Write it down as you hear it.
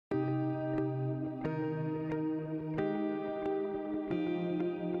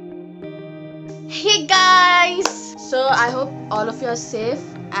Hey guys! So I hope all of you are safe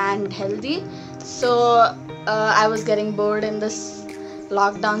and healthy. So I was getting bored in this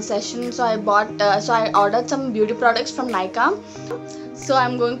lockdown session, so I ordered some beauty products from Nykaa. So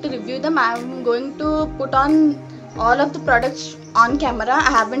I'm going to review them. I'm going to put on all of the products on camera.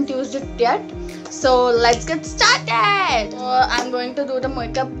 I haven't used it yet. So let's get started. So I'm going to do the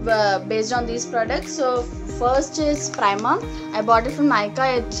makeup based on these products. So first is primer. I bought it from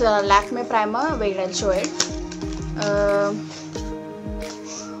Nykaa. It's Lakme primer. Wait, I'll show it.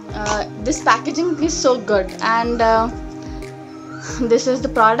 This packaging is so good, and this is the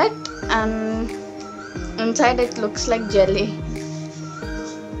product, and inside it looks like jelly.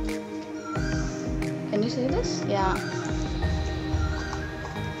 Can you see this? Yeah.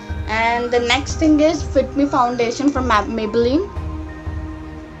 And the next thing is Fit Me foundation from Maybelline.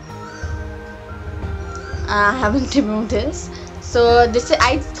 I haven't removed this. So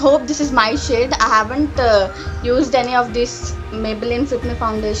I hope this is my shade. I haven't used any of this Maybelline Fit Me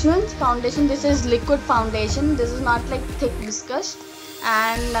foundation. This is liquid foundation. This is not like thick viscous.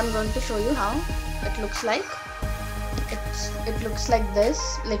 And I'm going to show you how it looks like. It looks like this,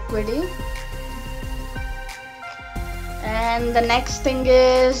 liquidy. And the next thing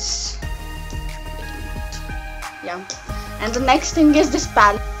is this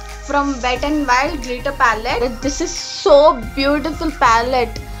palette from Wet n Wild glitter palette. This is so beautiful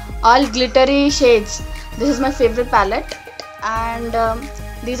palette, all glittery shades. This is my favorite palette, and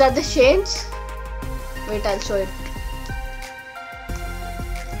these are the shades. Wait, I'll show it.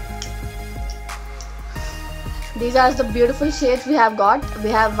 These are the beautiful shades we have got. We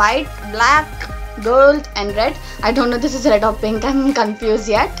have white, black, gold and red. I don't know this is red or pink, I'm confused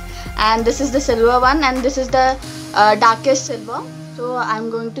yet. And this is the silver one, and this is the darkest silver. So I'm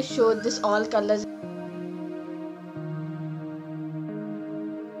going to show this all colors.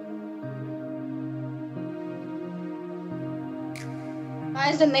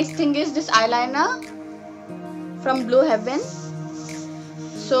 Guys, the next thing is this eyeliner from Blue Heaven.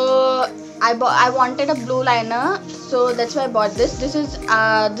 So I wanted a blue liner, so that's why I bought this. This is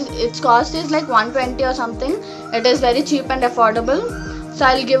its cost is like 120 or something. It is very cheap and affordable. So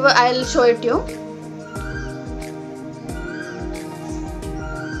I'll show it to you.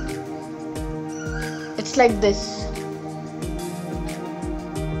 It's like this.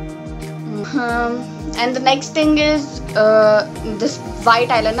 And the next thing is this white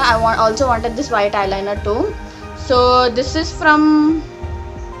eyeliner. I also wanted this white eyeliner too. So this is from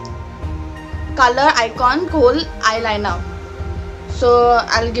Color Icon Kohl eyeliner. So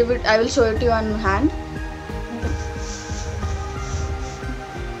I will show it to you on hand.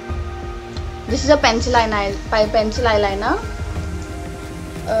 This is a pencil eyeliner.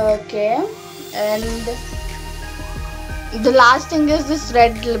 Okay, and the last thing is this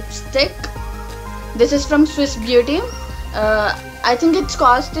red lipstick. This is from Swiss Beauty. I think its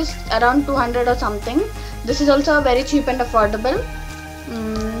cost is around 200 or something. This is also very cheap and affordable.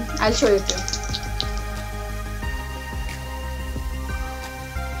 I'll show it to you.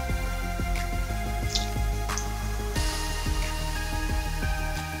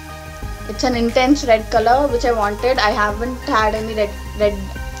 It's an intense red color which I wanted. I haven't had any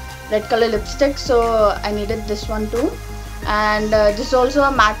red color lipstick, so I needed this one too. And this is also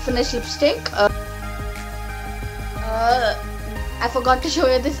a matte finish lipstick. I forgot to show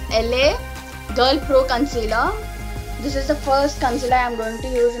you this LA Girl Pro concealer. This is the first concealer I'm going to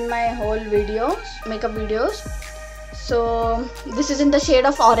use in my whole makeup videos. So this is in the shade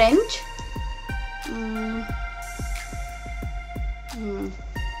of orange.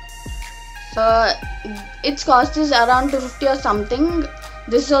 Its cost is around 250 or something.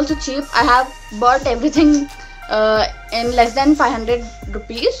 This is also cheap. I have bought everything in less than 500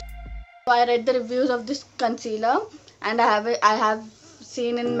 rupees. So I read the reviews of this concealer, and I have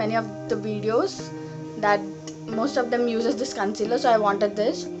seen in many of the videos that most of them uses this concealer, so I wanted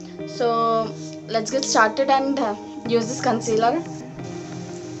this. So let's get started and use this concealer.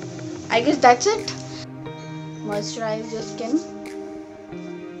 I guess that's it. Moisturize your skin.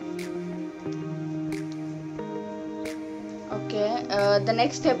 Okay, the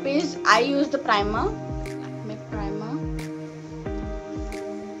next step is I use the primer. Make primer.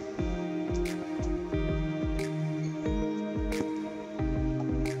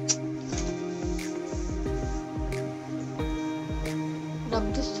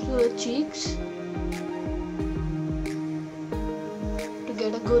 Rub this through the cheeks to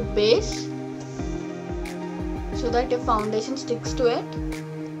get a good base, so that your foundation sticks to it.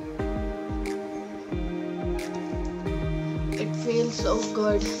 It feels so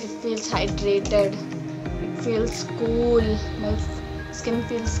good. It feels hydrated. It feels cool. My skin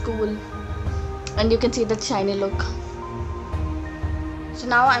feels cool. and you can see that shiny look. So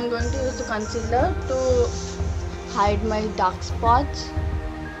now I'm going to use the concealer to hide my dark spots.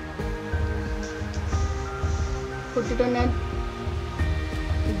 Put it on a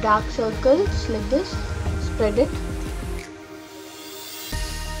dark circles like this. Spread it.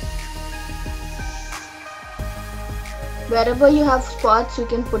 Wherever you have spots, you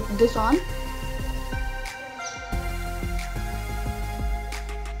can put this on.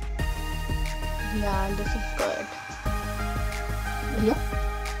 Yeah, this is good. Here,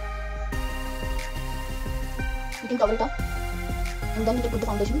 you can cover it up, and then you can put the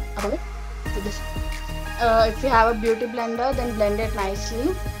foundation above it with this. If you have a beauty blender, then blend it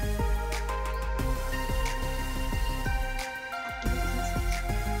nicely.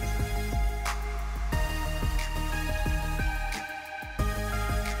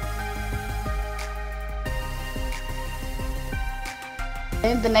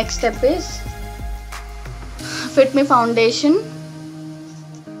 And the next step is Fit Me foundation.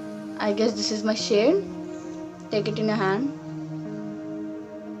 I guess this is my shade. Take it in your hand.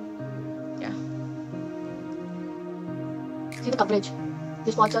 Yeah. See the coverage.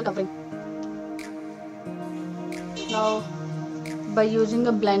 The spots are covering. Now, by using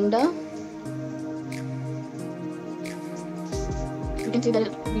a blender, you can see that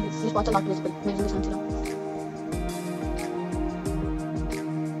the spots are not visible. I'm using this concealer.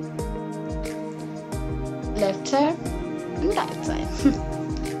 Left side and right side.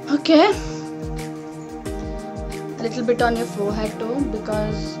 Okay, a little bit on your forehead too,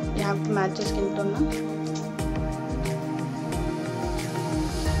 because you have to match your skin tone now.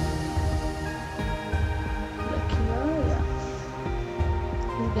 Like here, yeah.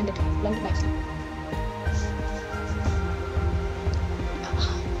 Blend it nicely. Yeah.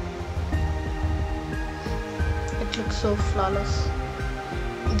 It looks so flawless.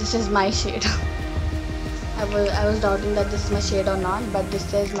 This is my shade. I was doubting that this is my shade or not, but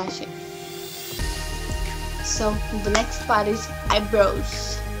this is my shade. So the next part is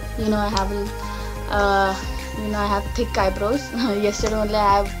eyebrows. You know I have thick eyebrows. Yesterday only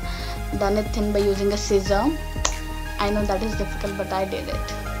I have done it thin by using a scissor. I know that is difficult, but I did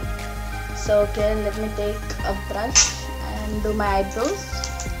it. So okay, let me take a brush and do my eyebrows.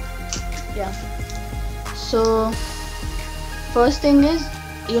 Yeah. So first thing is,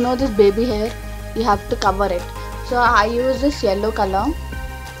 you know this baby hair, you have to cover it. So I use this yellow color,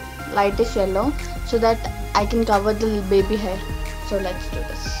 lightish yellow, so that I can cover the baby hair. So let's do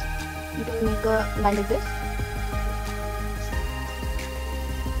this. You can make a line like this.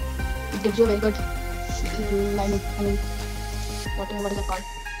 It gives you a very good lining. I mean, what is it called?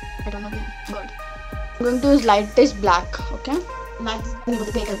 I don't know the word. I'm going to use lightish black. Okay. Lightish black.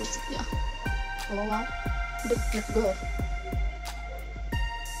 Yeah. Oh wow. This looks good.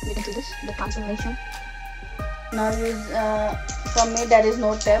 You can see this, the transformation. Now use, for me there is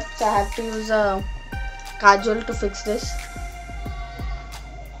no tip, so I have to use a kajal to fix this.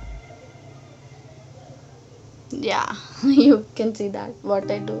 Yeah, you can see that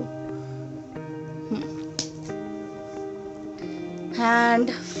what I do. And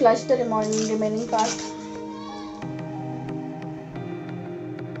flush the remaining part.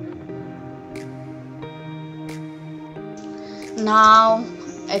 Now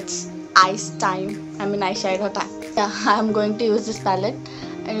it's eyeshadow time. Yeah, I'm going to use this palette.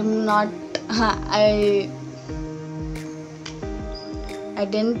 I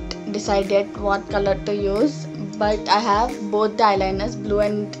didn't decide yet what color to use, but I have both the eyeliners, blue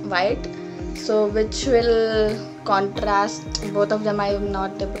and white, so which will contrast both of them. I am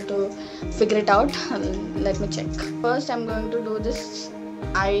not able to figure it out. Let me check. First I'm going to do this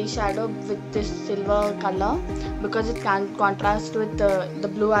eyeshadow with this silver color, because it can contrast with the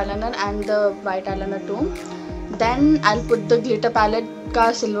blue eyeliner and the white eyeliner too. Then I'll put the glitter palette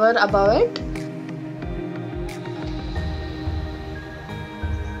ka silver above it.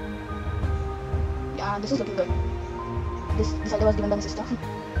 Yeah, this is looking good. This idea was given by my sister.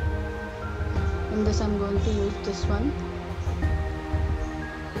 In this I'm going to use this one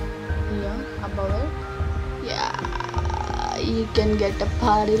here above it. Yeah, you can get a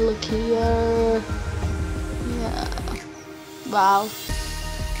party look here. Yeah, wow,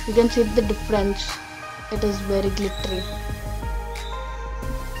 you can see the difference. It is very glittery.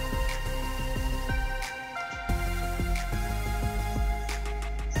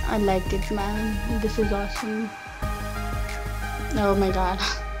 I like it, man. This is awesome. Oh my god.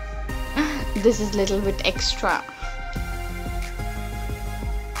 This is a little bit extra.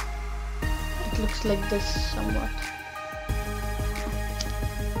 It looks like this somewhat.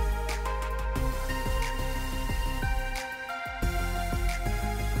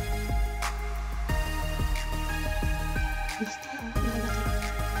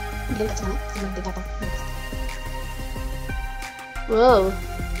 Whoa,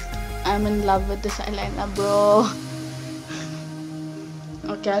 I'm in love with this eyeliner, bro.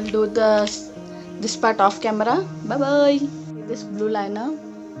 Okay, I'll do this part off camera. Bye bye. This blue liner,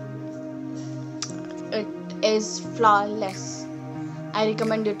 it is flawless. I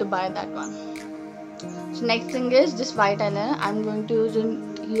recommend you to buy that one. So next thing is this white eyeliner. I'm going to use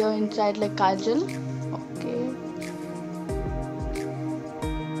it here inside like kajal. Okay.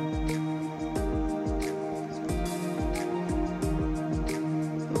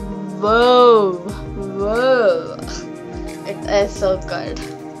 Whoa, it is so good.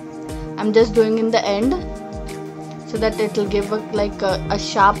 I'm just doing in the end so that it will give a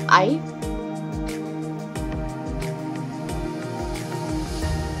sharp eye.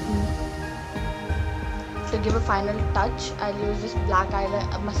 To give a final touch, I'll use this black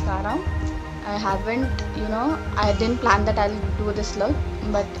eyeliner mascara. I didn't plan that I'll do this look,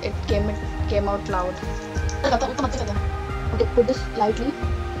 but it came out loud. Okay, put this lightly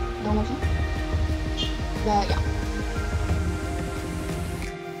down also. Yeah.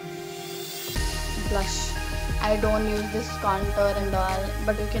 Blush. I don't use this contour and all,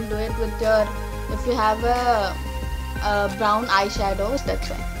 but you can do it with if you have a brown eyeshadows, that's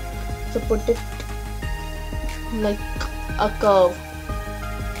why. So put it like a curve.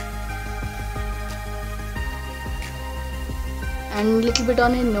 And little bit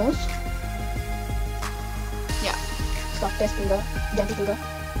on your nose. Yeah. Softest finger, gentle finger.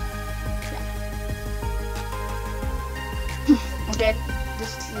 Yeah. Okay,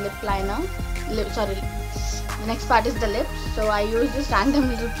 this lip liner. The next part is the lips. So I use this random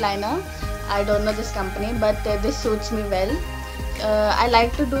lip liner. I don't know this company, but this suits me well. I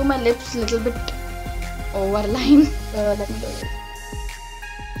like to do my lips little bit overline. Let me do it.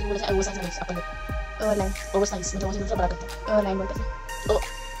 Overline. Overline बोलते हैं. Oh.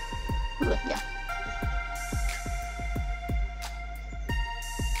 Yeah.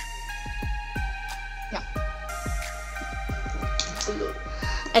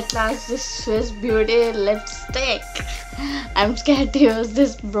 At last, this Swiss Beauty lipstick. I'm scared to use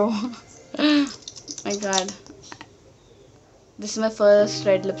this, bro. My god. This is my first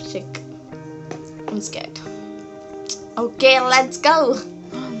red lipstick. I'm scared. Okay, let's go.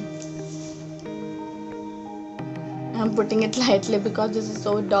 I'm putting it lightly because this is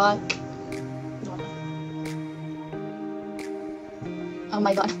so dark. Oh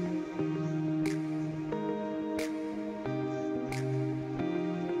my god.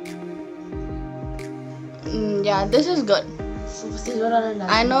 Yeah, this is good.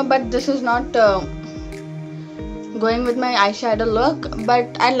 I know, but this is not going with my eyeshadow look.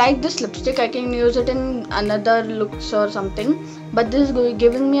 But I like this lipstick. I can use it in another looks or something. But this is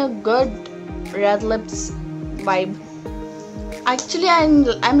giving me a good red lips vibe. Actually,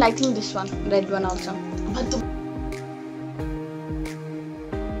 I'm liking this one, red one also.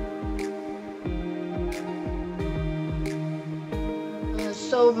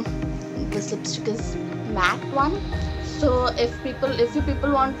 So this lipstick is matte one. So if you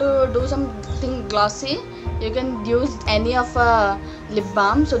people want to do something glossy, you can use any of a lip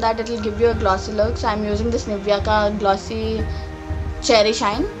balm so that it will give you a glossy look. So I'm using this Nykaa glossy cherry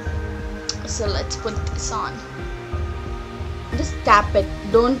shine. So let's put this on. Just tap it,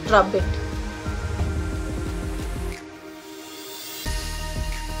 don't rub it.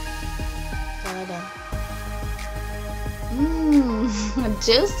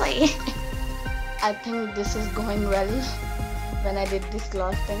 Juicy. I think this is going well when I did this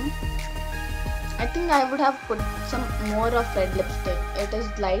gloss thing. I think I would have put some more of red lipstick. It is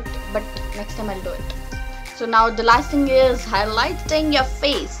light, but next time I'll do it. So now the last thing is highlighting your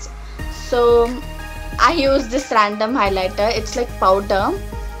face. So I use this random highlighter. It's like powder.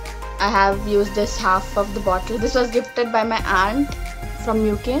 I have used this half of the bottle. This was gifted by my aunt from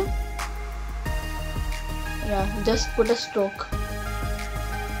UK. Yeah, just put a stroke.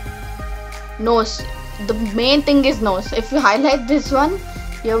 Nose. The main thing is nose. If you highlight this one,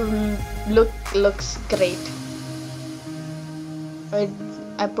 your look looks great.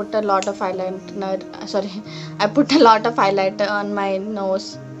 I put a lot of eyeliner. Sorry, I put a lot of highlighter on my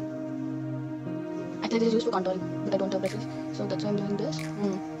nose. Actually, this is used for contouring, but I don't have brushes, so that's why I'm doing this.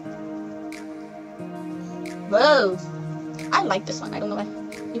 Whoa! I like this one. I don't know why.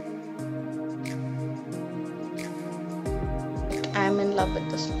 I'm in love with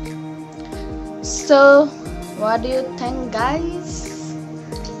this one. So, what do you think, guys?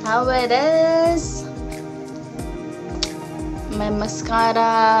 How it is? My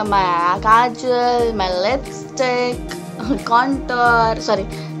mascara, my kajal, my lipstick,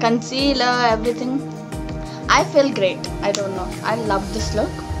 concealer, everything. I feel great. I don't know. I love this look.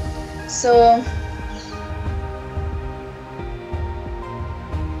 So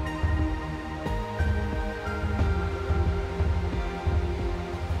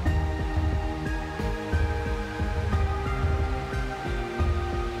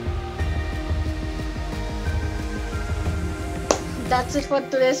that's it for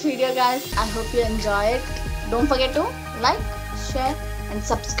today's video, guys. I hope you enjoy it. Don't forget to like, share and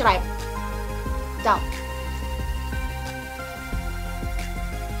subscribe down.